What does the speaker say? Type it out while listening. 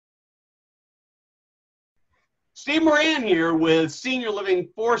Steve Moran here with Senior Living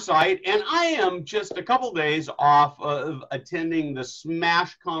Foresight, and I am just a couple days off of attending the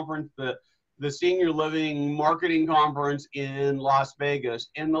SMASH conference, the Senior Living Marketing Conference in Las Vegas.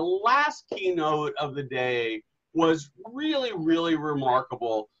 And the last keynote of the day was really, really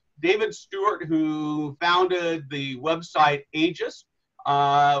remarkable. David Stewart, who founded the website Aegis,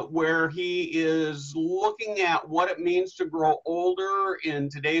 where he is looking at what it means to grow older in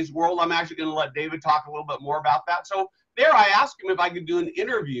today's world. I'm actually going to let David talk a little bit more about that. So there I asked him if I could do an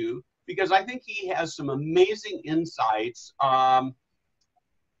interview because I think he has some amazing insights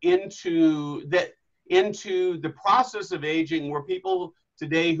into the process of aging, where people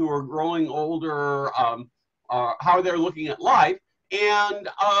today who are growing older, how they're looking at life, and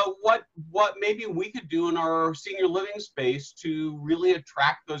what maybe we could do in our senior living space to really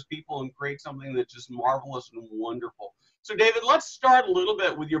attract those people and create something that's just marvelous and wonderful. So David, let's start a little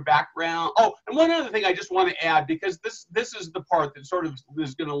bit with your background. Oh, and one other thing I just want to add, because this is the part that sort of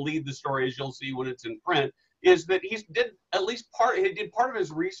is going to lead the story, as you'll see when it's in print, is that he did part of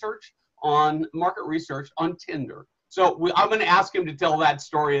his research on market research on Tinder. So I'm going to ask him to tell that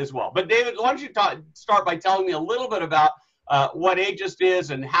story as well. But David, why don't you start by telling me a little bit about what Aegis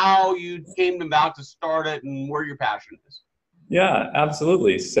is and how you came about to start it and where your passion is. Yeah,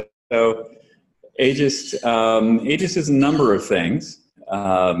 absolutely. So Aegis is a number of things.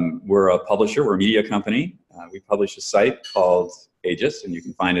 We're a publisher, we're a media company. We publish a site called Aegis, and you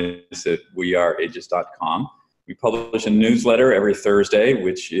can find us at weareaegis.com. We publish a newsletter every Thursday,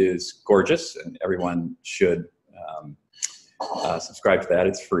 which is gorgeous, and everyone should subscribe to that.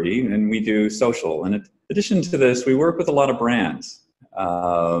 It's free, and we do social. And in addition to this, we work with a lot of brands,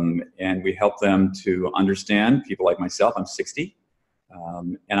 and we help them to understand people like myself. I'm 60,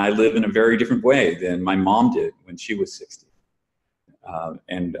 and I live in a very different way than my mom did when she was 60.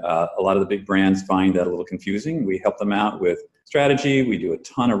 And a lot of the big brands find that a little confusing. We help them out with strategy. We do a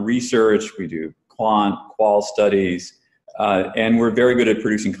ton of research. We do qual studies, and we're very good at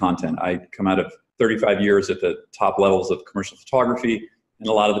producing content. I come out of 35 years at the top levels of commercial photography, and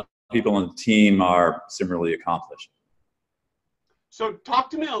a lot of the people on the team are similarly accomplished. So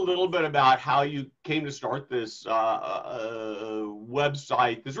talk to me a little bit about how you came to start this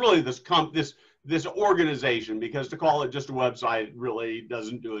website, this organization, because to call it just a website really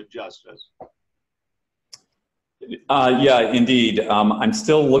doesn't do it justice. Yeah, indeed. I'm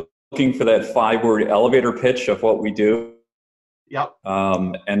still looking for that 5-word elevator pitch of what we do. Yep.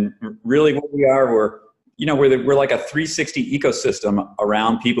 And really what we are, we're like a 360 ecosystem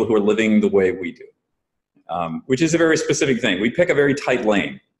around people who are living the way we do, which is a very specific thing. We pick a very tight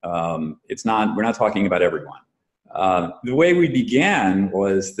lane. We're not talking about everyone. The way we began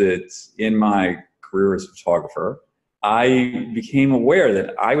was that in my career as a photographer, I became aware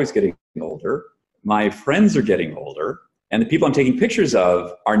that I was getting older, my friends are getting older, and the people I'm taking pictures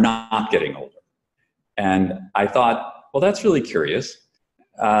of are not getting older. And I thought, well, that's really curious.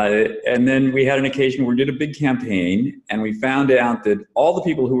 And then we had an occasion where we did a big campaign, and we found out that all the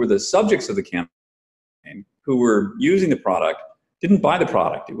people who were the subjects of the campaign, who were using the product, didn't buy the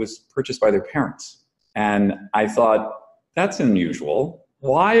product. It was purchased by their parents. And I thought, that's unusual.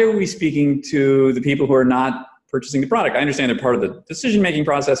 Why are we speaking to the people who are not purchasing the product? I understand they're part of the decision-making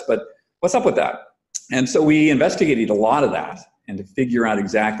process, but what's up with that? And so we investigated a lot of that, and to figure out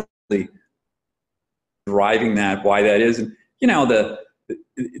exactly driving that, why that is. And,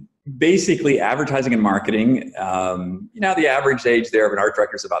 basically advertising and marketing, the average age there of an art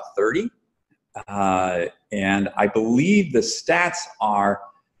director is about 30. And I believe the stats are,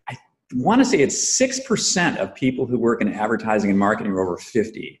 I want to say it's 6% of people who work in advertising and marketing are over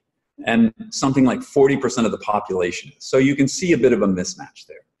 50, and something like 40% of the population. So you can see a bit of a mismatch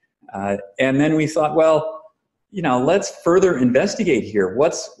there. And then we thought, well, let's further investigate here.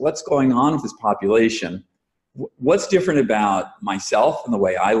 What's going on with this population? What's different about myself and the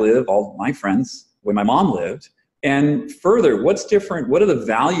way I live, all my friends, the way my mom lived? And further, what's different? What are the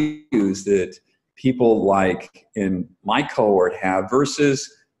values that people like in my cohort have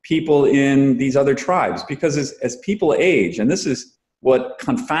versus people in these other tribes? Because as people age, and this is what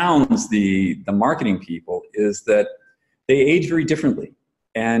confounds the marketing people, is that they age very differently.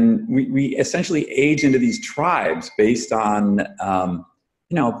 And we essentially age into these tribes based on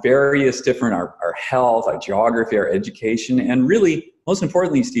various different, our health, our geography, our education, and really, most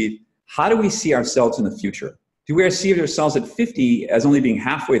importantly, Steve, how do we see ourselves in the future? Do we see ourselves at 50 as only being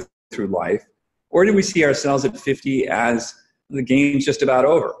halfway through life, or do we see ourselves at 50 as the game's just about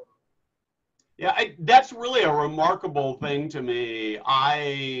over? Yeah, that's really a remarkable thing to me.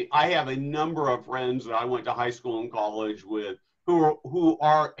 I have a number of friends that I went to high school and college with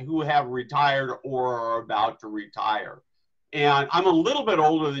who have retired or are about to retire. And I'm a little bit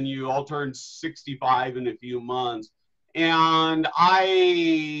older than you. I'll turn 65 in a few months. And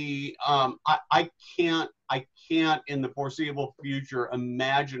I can't in the foreseeable future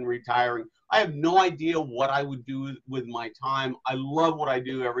imagine retiring. I have no idea what I would do with my time. I love what I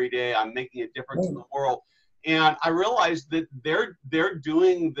do every day. I'm making a difference in the world. And I realized that they're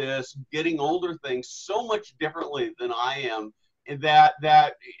doing this getting older thing so much differently than I am, that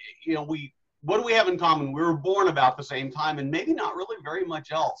what do we have in common? We were born about the same time, and maybe not really very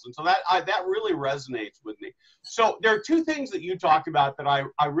much else. And so that really resonates with me. So there are two things that you talked about that I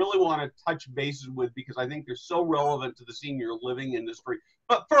really want to touch bases with, because I think they're so relevant to the senior living industry.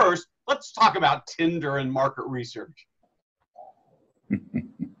 But first, let's talk about Tinder and market research.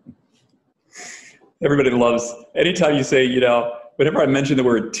 Everybody loves, anytime you say, whenever I mention the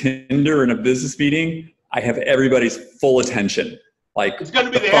word Tinder in a business meeting, I have everybody's full attention. Like, it's going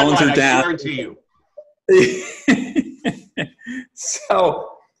to be the phones headline, are down. I guarantee you. So,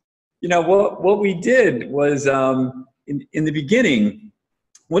 what we did was, in the beginning,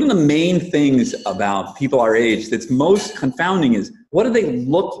 one of the main things about people our age that's most confounding is, what do they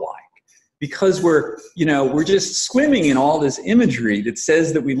look like? Because we're just swimming in all this imagery that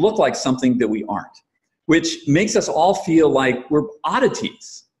says that we look like something that we aren't, which makes us all feel like we're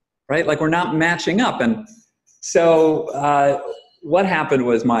oddities, right? Like we're not matching up. And so what happened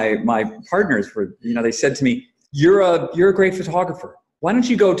was my partners they said to me, you're a great photographer. Why don't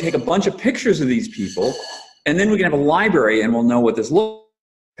you go take a bunch of pictures of these people, and then we can have a library and we'll know what this looks like,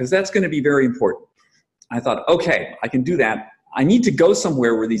 because that's going to be very important. I thought, okay, I can do that. I need to go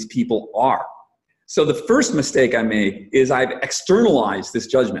somewhere where these people are. So the first mistake I made is I've externalized this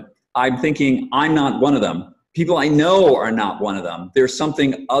judgment. I'm thinking I'm not one of them. People I know are not one of them. There's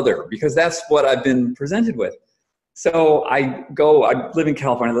something other, because that's what I've been presented with. So I live in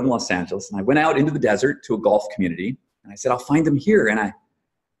California, I live in Los Angeles, and I went out into the desert to a golf community, and I said, I'll find them here. And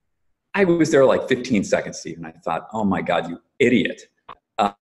I was there like 15 seconds, Steve, and I thought, oh my God, you idiot.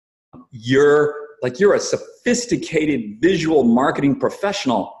 You're a sophisticated visual marketing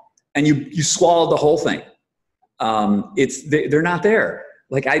professional, and you swallowed the whole thing. They're not there.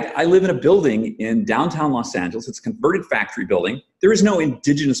 Like I live in a building in downtown Los Angeles. It's a converted factory building. There is no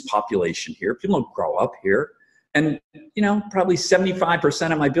indigenous population here. People don't grow up here. And probably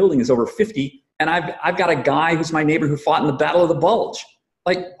 75% of my building is over 50. And I've got a guy who's my neighbor who fought in the Battle of the Bulge.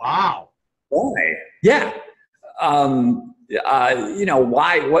 Like, wow. Why? Yeah.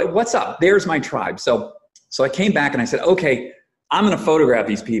 Why? What's up? There's my tribe. So I came back and I said, okay, I'm going to photograph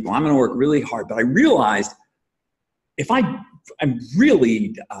these people. I'm going to work really hard. But I realized if I'm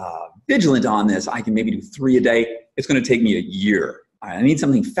really vigilant on this, I can maybe do 3 a day. It's going to take me a year. I need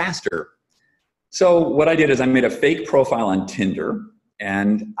something faster. So what I did is I made a fake profile on Tinder,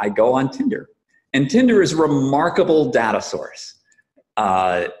 and I go on Tinder. And Tinder is a remarkable data source.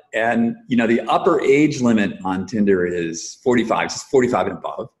 And the upper age limit on Tinder is 45, it's 45 and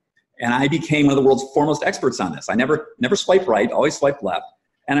above. And I became one of the world's foremost experts on this. I never swiped right, always swiped left.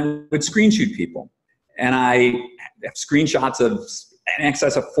 And I would screenshot people. And I have screenshots of in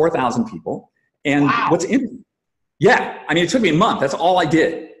excess of 4,000 people. And wow. What's interesting? Yeah, I mean, it took me a month. That's all I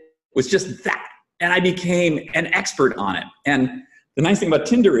did, was just that. And I became an expert on it. And the nice thing about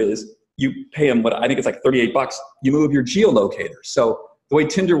Tinder is you pay them I think it's like $38. You move your geolocator. So the way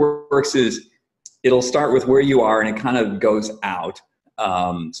Tinder works is it'll start with where you are and it kind of goes out.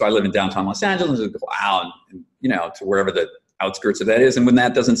 So I live in downtown Los Angeles, and go out and, to wherever the outskirts of that is. And when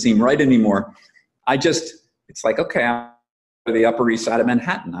that doesn't seem right anymore, it's like, okay, I'm to the Upper East Side of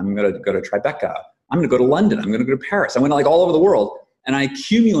Manhattan. I'm going to go to Tribeca. I'm going to go to London. I'm going to go to Paris. I went like all over the world, and I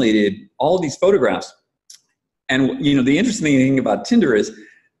accumulated all of these photographs. And, the interesting thing about Tinder is,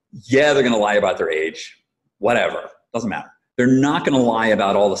 yeah, they're going to lie about their age, whatever, doesn't matter. They're not going to lie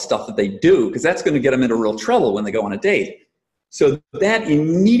about all the stuff that they do, because that's going to get them into real trouble when they go on a date. So that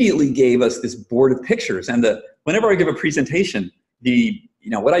immediately gave us this board of pictures. And whenever I give a presentation,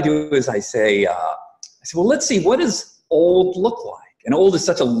 what I do is I say, well, let's see, what does old look like? And old is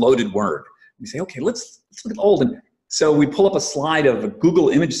such a loaded word. We say, okay, let's look at old. And so we pull up a slide of a Google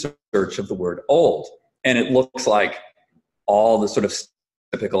image search of the word old, and it looks like all the sort of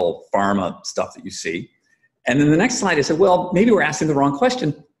typical pharma stuff that you see. And then the next slide, I said, well, maybe we're asking the wrong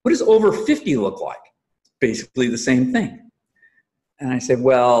question. What does over 50 look like? Basically the same thing. And I said,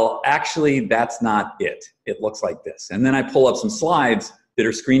 well, actually, that's not it. It looks like this. And then I pull up some slides that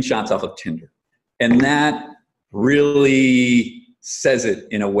are screenshots off of Tinder. And that really says it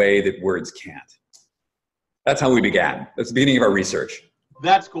in a way that words can't. That's how we began. That's the beginning of our research.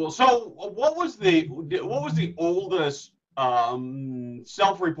 That's cool. So what was the oldest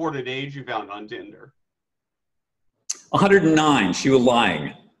self-reported age you found on Tinder? 109. She was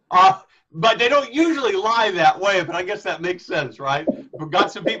lying. But they don't usually lie that way, but I guess that makes sense, right? We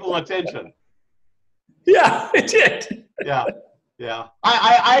got some people attention. Yeah, it did. Yeah. Yeah.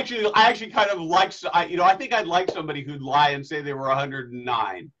 I actually kind of like, I think I'd like somebody who'd lie and say they were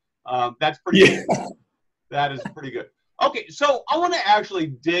 109. That's pretty Yeah. good. That is pretty good. Okay, so I want to actually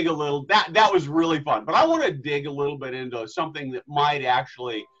dig a little. That was really fun, but I want to dig a little bit into something that might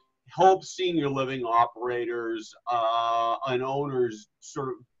actually help senior living operators and owners sort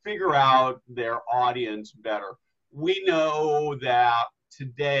of figure out their audience better. We know that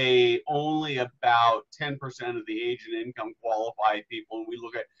today only about 10% of the age and income qualified people, and we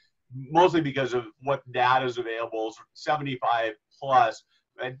look at mostly because of what data is available, 75 plus.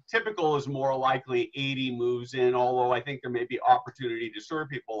 Typical is more likely 80 moves in, although I think there may be opportunity to serve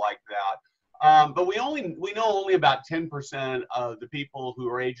people like that. But we know only about 10% of the people who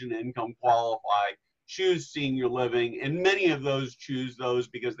are age and income qualified choose senior living, and many of those choose those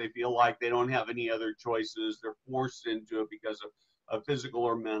because they feel like they don't have any other choices. They're forced into it because of physical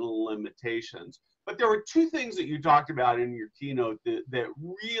or mental limitations. But there were two things that you talked about in your keynote that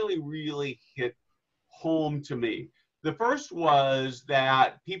really, really hit home to me. The first was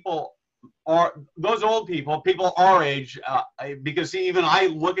that people are, those old people our age, because see, even I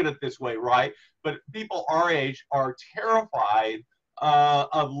look at it this way, right? But people our age are terrified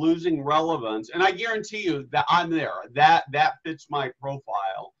of losing relevance. And I guarantee you that I'm there. That fits my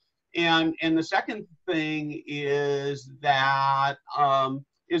profile. And the second thing is that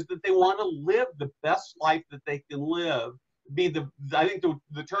they want to live the best life that they can live. I think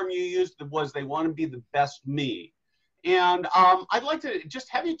the term you used was they want to be the best me. And I'd like to just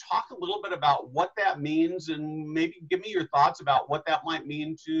have you talk a little bit about what that means and maybe give me your thoughts about what that might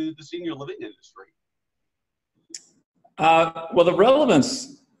mean to the senior living industry. Well, the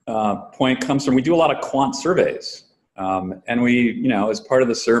relevance point comes from, we do a lot of quant surveys. And we, as part of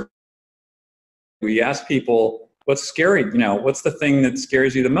the survey, we ask people, what's scary? What's the thing that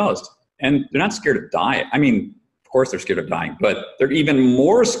scares you the most? And they're not scared of dying. I mean, of course they're scared of dying, but they're even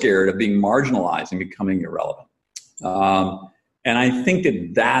more scared of being marginalized and becoming irrelevant. And I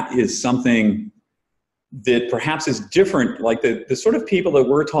think that is something that perhaps is different. Like the sort of people that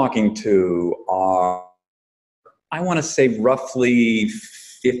we're talking to are, I want to say, roughly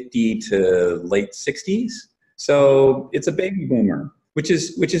 50 to late 60s. So it's a baby boomer, which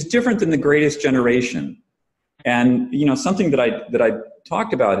is different than the greatest generation. And something that I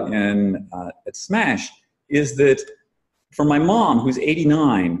talked about at Smash is that for my mom, who's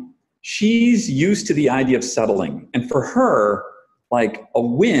 89. She's used to the idea of settling. And for her, like, a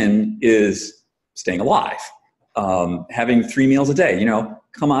win is staying alive, having 3 meals a day,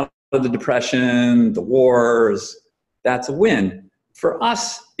 come out of the depression, the wars, that's a win. For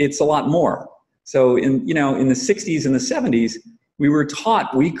us, it's a lot more. So in the 60s and the 70s, we were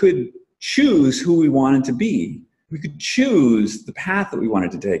taught we could choose who we wanted to be. We could choose the path that we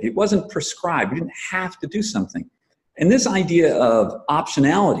wanted to take. It wasn't prescribed. We didn't have to do something. And this idea of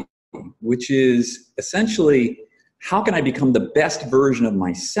optionality, which is essentially, how can I become the best version of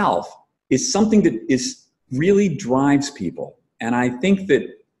myself, is something that really drives people. And I think that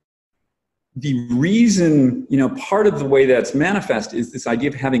the reason, part of the way that's manifest is this idea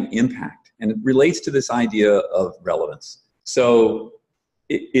of having impact, and it relates to this idea of relevance. So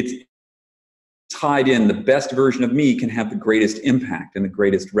it's tied in, the best version of me can have the greatest impact and the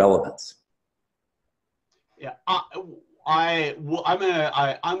greatest relevance. Yeah. I'm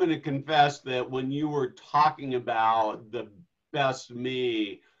gonna confess that when you were talking about the best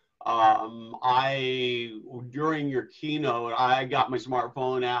me, during your keynote, I got my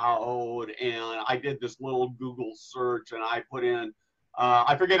smartphone out and I did this little Google search, and I put in,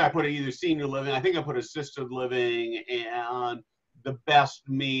 I forget, I put either senior living, I think I put assisted living and the best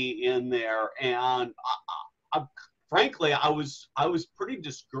me in there, and frankly, I was pretty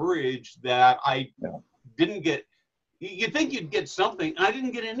discouraged that I didn't get. You'd think you'd get something, and I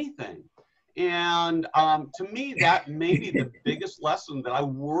didn't get anything. And to me, that may be the biggest lesson, that I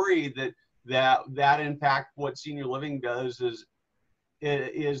worry that in fact what senior living does is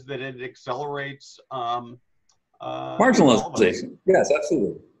that it accelerates marginalization. Yes,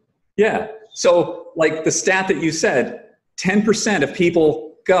 absolutely. Yeah. So like the stat that you said, 10% of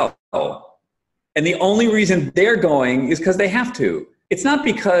people go, and the only reason they're going is because they have to. It's not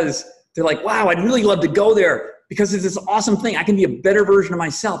because they're like, wow, I'd really love to go there, because it's this awesome thing. I can be a better version of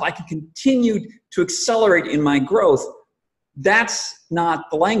myself. I can continue to accelerate in my growth. That's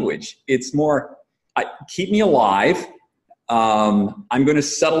not the language. It's more, keep me alive. I'm going to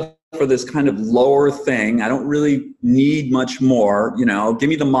settle for this kind of lower thing. I don't really need much more, you know, give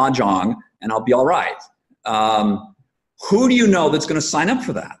me the mahjong and I'll be all right. Who do you know that's going to sign up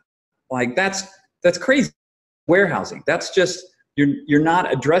for that? Like, that's crazy. Warehousing. That's just, you're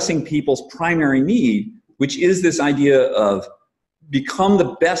not addressing people's primary need, which is this idea of become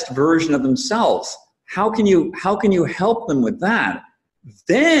the best version of themselves. How can you help them with that?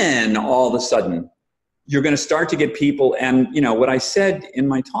 Then all of a sudden, you're going to start to get people, and you know what I said in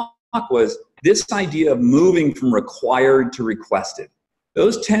my talk was this idea of moving from required to requested.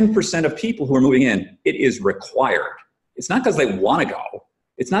 Those 10% of people who are moving in, it is required. It's not because they want to go.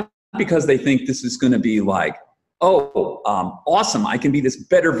 It's not because they think this is going to be like, oh, awesome, I can be this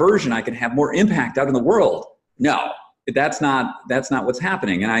better version, I can have more impact out in the world. No, that's not what's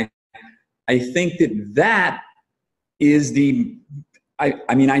happening. And I think that is the,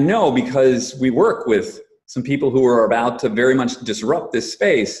 I mean, I know because we work with some people who are about to very much disrupt this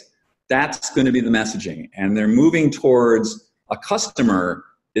space, that's going to be the messaging. And they're moving towards a customer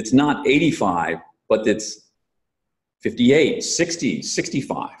that's not 85, but that's 58, 60,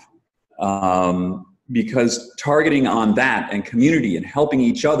 65. Because targeting on that and community and helping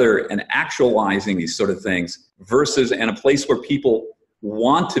each other and actualizing these sort of things versus in a place where people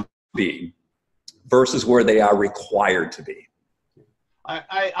want to be versus where they are required to be.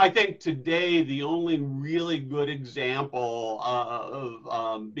 I think today the only really good example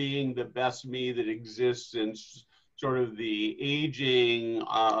of being the best me that exists in sort of the aging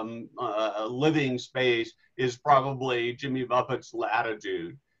living space is probably Jimmy Buffett's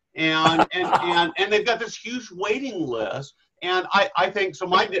Latitude. And they've got this huge waiting list. And I think, so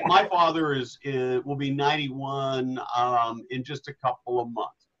my father will be 91 in just a couple of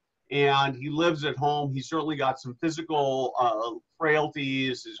months. And he lives at home. He's certainly got some physical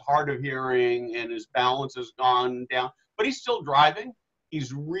frailties, his hard of hearing, and his balance has gone down. But he's still driving.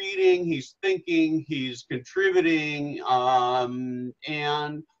 He's reading, he's thinking, he's contributing. And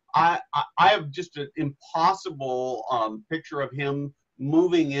I have just an impossible picture of him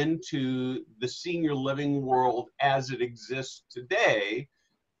moving into the senior living world as it exists today.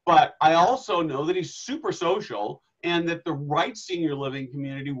 But I also know that he's super social, and that the right senior living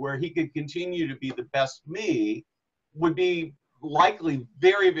community where he could continue to be the best me would be likely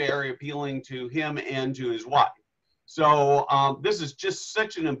very, very appealing to him and to his wife. So this is just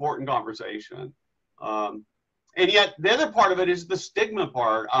such an important conversation. And yet the other part of it is the stigma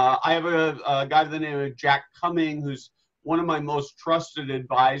part. I have a guy by the name of Jack Cumming, who's one of my most trusted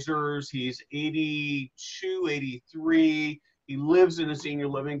advisors. He's 82, 83. He lives in a senior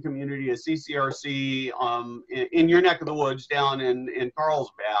living community, a CCRC, in your neck of the woods down in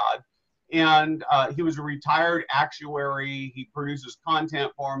Carlsbad. And he was a retired actuary. He produces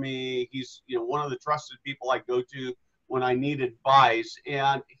content for me. He's, you know, one of the trusted people I go to when I need advice.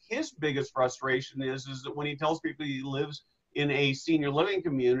 And his biggest frustration is that when he tells people he lives in a senior living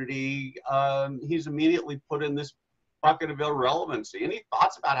community, he's immediately put in this bucket of irrelevancy. Any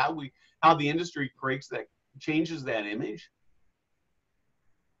thoughts about how the industry changes that image?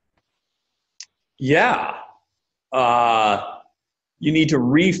 Yeah. You need to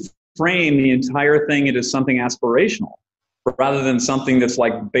reframe the entire thing into something aspirational rather than something that's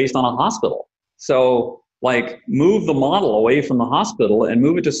like based on a hospital. So like move the model away from the hospital and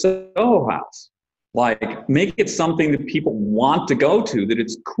move it to Soho House. Like make it something that people want to go to, that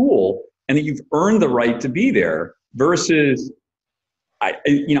it's cool and that you've earned the right to be there versus, I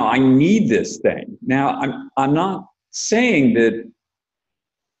need this thing. Now I'm not saying that,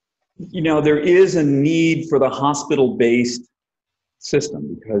 there is a need for the hospital-based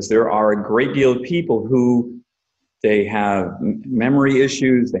system because there are a great deal of people who they have memory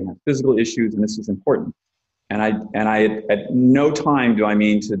issues, they have physical issues, and this is important. And I at no time do I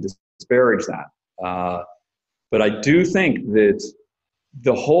mean to disparage that. But I do think that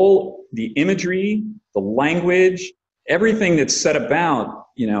the imagery, the language, everything that's said about,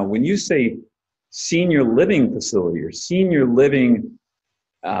 when you say senior living facility or senior living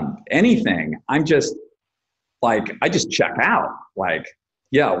anything, I'm just like, I just check out. Like,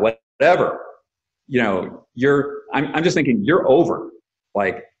 yeah, whatever. I'm just thinking you're over.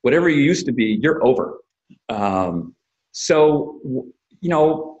 Like whatever you used to be, you're over. So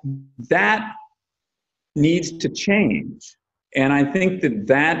that needs to change. And I think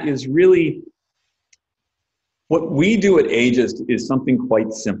that is really what we do at Ageist is something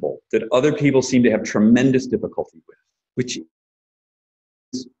quite simple that other people seem to have tremendous difficulty with, which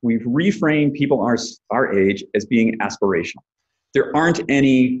is we've reframed people our age as being aspirational. There aren't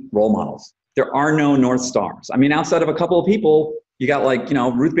any role models. There are no North Stars. I mean, outside of a couple of people, you got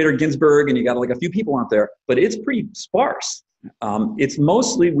Ruth Bader Ginsburg and you got like a few people out there, but it's pretty sparse. It's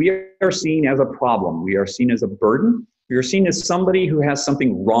mostly we are seen as a problem. We are seen as a burden. We are seen as somebody who has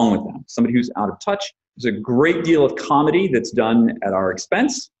something wrong with them, somebody who's out of touch. There's a great deal of comedy that's done at our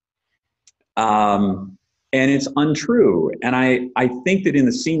expense. And it's untrue. And I think that in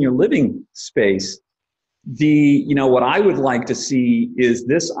the senior living space, what I would like to see is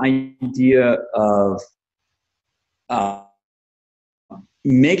this idea of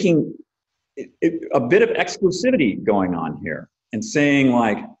making a bit of exclusivity going on here and saying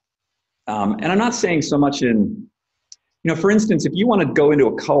like, and I'm not saying so much in, for instance, if you want to go into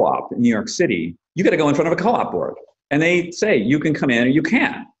a co-op in New York City, you got to go in front of a co-op board and they say you can come in or you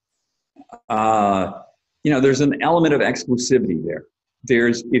can't. There's an element of exclusivity there.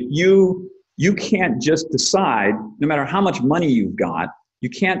 If you can't just decide, no matter how much money you've got, you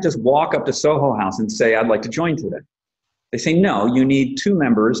can't just walk up to Soho House and say, I'd like to join today. They say, no, you need 2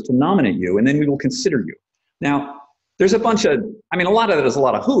 members to nominate you, and then we will consider you. Now, there's a lot of it is a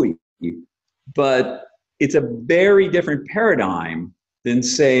lot of hooey, but it's a very different paradigm than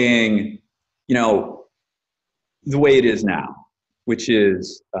saying, the way it is now, which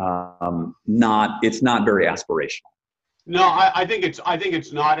is it's not very aspirational. No, I think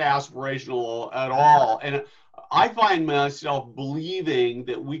it's not aspirational at all. And I find myself believing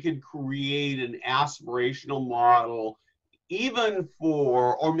that we could create an aspirational model even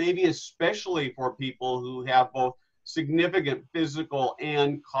for, or maybe especially for, people who have both significant physical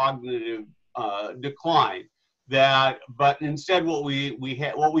and cognitive decline. But instead, what we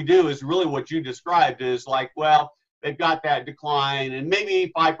do is really what you described is like, well, they've got that decline, and maybe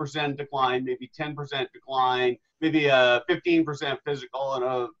 5% decline, maybe 10% decline, maybe a 15% physical and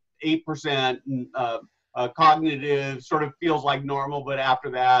a 8% cognitive, sort of feels like normal, but after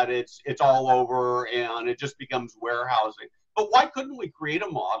that, it's all over and it just becomes warehousing. But why couldn't we create a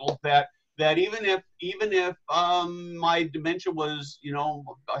model that even if my dementia was,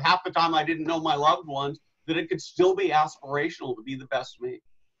 half the time I didn't know my loved ones, that it could still be aspirational to be the best me?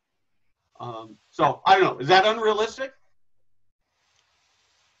 So I don't know. Is that unrealistic?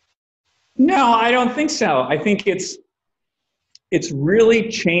 No, I don't think so. I think it's really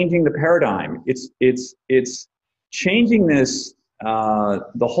changing the paradigm. It's changing this the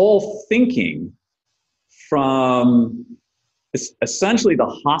whole thinking from essentially the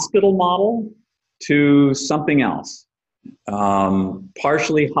hospital model to something else.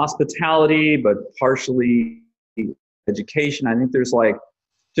 Partially hospitality, but partially education. I think there's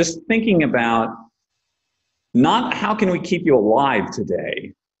just thinking about not how can we keep you alive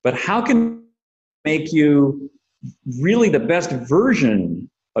today, but how can we make you really the best version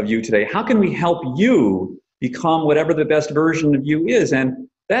of you today? How can we help you become whatever the best version of you is? And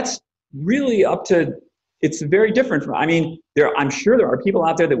that's really up to, it's very different from, I'm sure there are people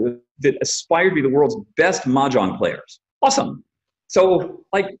out there that aspire to be the world's best mahjong players. Awesome. So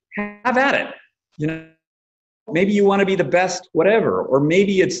have at it. Maybe you want to be the best whatever, or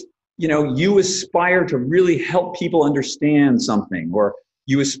maybe it's, you aspire to really help people understand something, or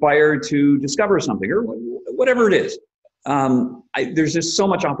you aspire to discover something, or whatever it is. There's just so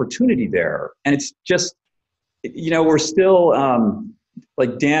much opportunity there. And it's just, we're still,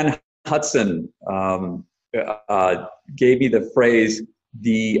 like Dan Hudson gave me the phrase,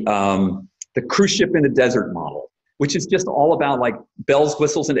 the cruise ship in the desert model, which is just all about bells,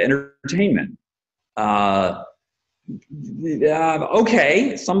 whistles, and entertainment.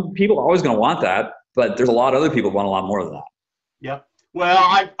 Okay, some people are always going to want that, but there's a lot of other people who want a lot more of that. Yep.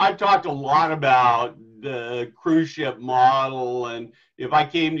 Well, I've talked a lot about the cruise ship model, and if I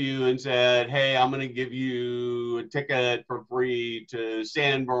came to you and said, hey, I'm going to give you a ticket for free to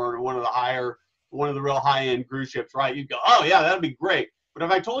Sanborn, or one of the real high-end cruise ships, right? You'd go, oh yeah, that'd be great. But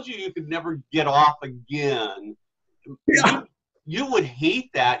if I told you you could never get off again, yeah, you would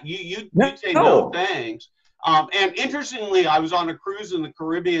hate that. You'd say no thanks. And interestingly, I was on a cruise in the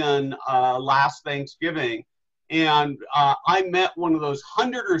Caribbean last Thanksgiving, and I met one of those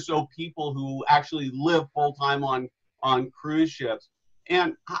 100 or so people who actually live full-time on cruise ships.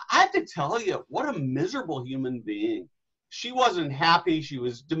 And I have to tell you, what a miserable human being. She wasn't happy. She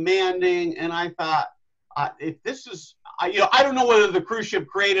was demanding. And I thought, if this is, I don't know whether the cruise ship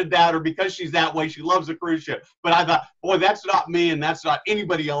created that, or because she's that way, she loves the cruise ship. But I thought, boy, that's not me, and that's not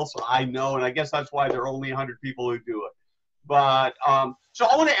anybody else I know. And I guess that's why there are only 100 people who do it. But so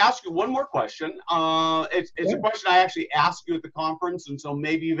I want to ask you one more question. It's a question I actually asked you at the conference, and so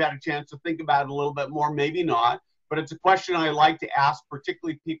maybe you've had a chance to think about it a little bit more, maybe not. But it's a question I like to ask,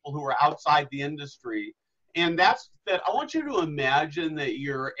 particularly people who are outside the industry. And that's that I want you to imagine that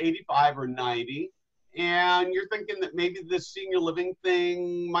you're 85 or 90, and you're thinking that maybe this senior living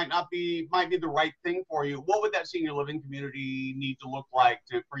thing might be the right thing for you, what would that senior living community need to look like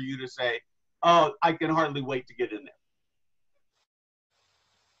for you to say, oh, I can hardly wait to get in there?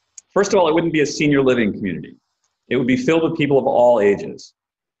 First of all, it wouldn't be a senior living community. It would be filled with people of all ages.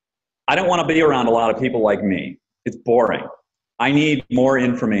 I don't want to be around a lot of people like me. It's boring. I need more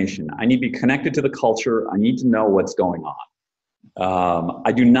information. I need to be connected to the culture. I need to know what's going on.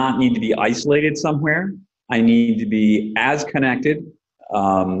 I do not need to be isolated somewhere. I need to be as connected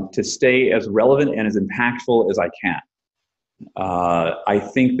to stay as relevant and as impactful as I can. I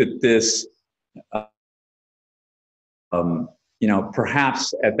think that this,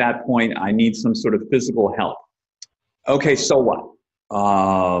 perhaps at that point I need some sort of physical help. Okay, so what?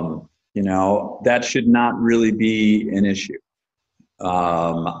 That should not really be an issue.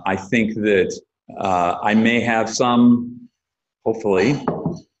 I think that I may have some, hopefully,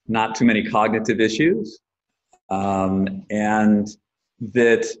 not too many cognitive issues, and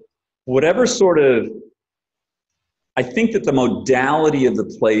that whatever sort of, I think that the modality of the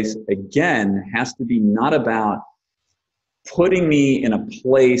place, again, has to be not about putting me in a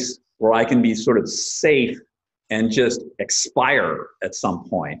place where I can be sort of safe and just expire at some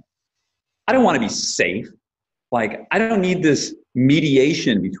point. I don't want to be safe. Like, I don't need this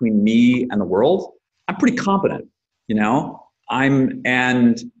mediation between me and the world. I'm pretty competent,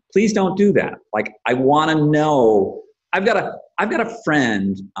 and please don't do that. Like, I want to know, I've got a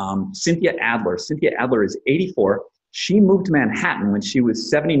friend, Cynthia Adler. Cynthia Adler is 84. She moved to Manhattan when she was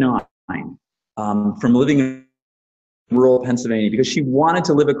 79, from living in rural Pennsylvania, because she wanted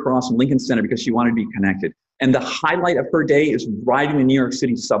to live across from Lincoln Center, because she wanted to be connected. And the highlight of her day is riding the New York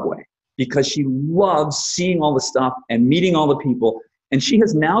City subway, because she loves seeing all the stuff and meeting all the people. And she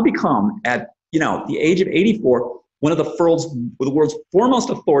has now become, at the age of 84, one of the world's foremost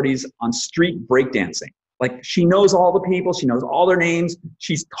authorities on street breakdancing. Like, she knows all the people, she knows all their names.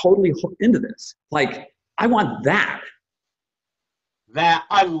 She's totally hooked into this. Like, I want that.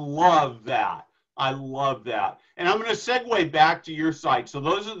 I love that. I love that. And I'm going to segue back to your site. So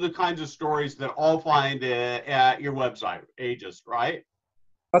those are the kinds of stories that I'll find at your website, Ageist, right?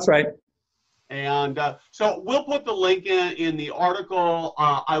 That's right. And so we'll put the link in the article.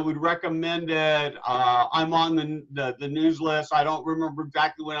 I would recommend it. I'm on the news list. I don't remember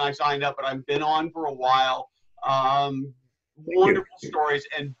exactly when I signed up, but I've been on for a while. Wonderful stories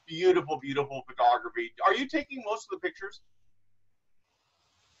and beautiful, beautiful photography. Are you taking most of the pictures?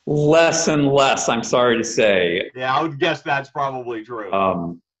 Less and less, I'm sorry to say. Yeah, I would guess that's probably true.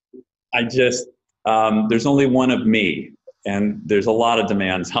 There's only one of me, and there's a lot of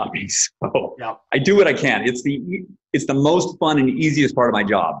demands on me. So yeah. I do what I can. It's the most fun and easiest part of my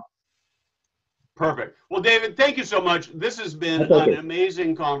job. Perfect. Well, David, thank you so much. This has been an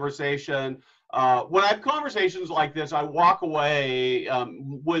amazing conversation. When I have conversations like this, I walk away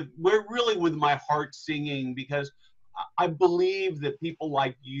with my heart singing, because I believe that people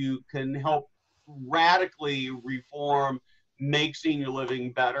like you can help radically reform, make senior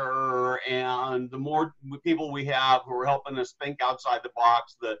living better, and the more people we have who are helping us think outside the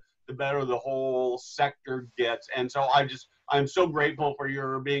box, the better the whole sector gets. And so I'm so grateful for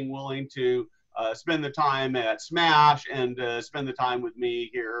your being willing to spend the time at Smash and spend the time with me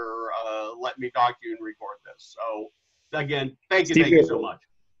here. Let me talk to you and record this. So again, thank you so much.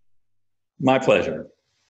 My pleasure.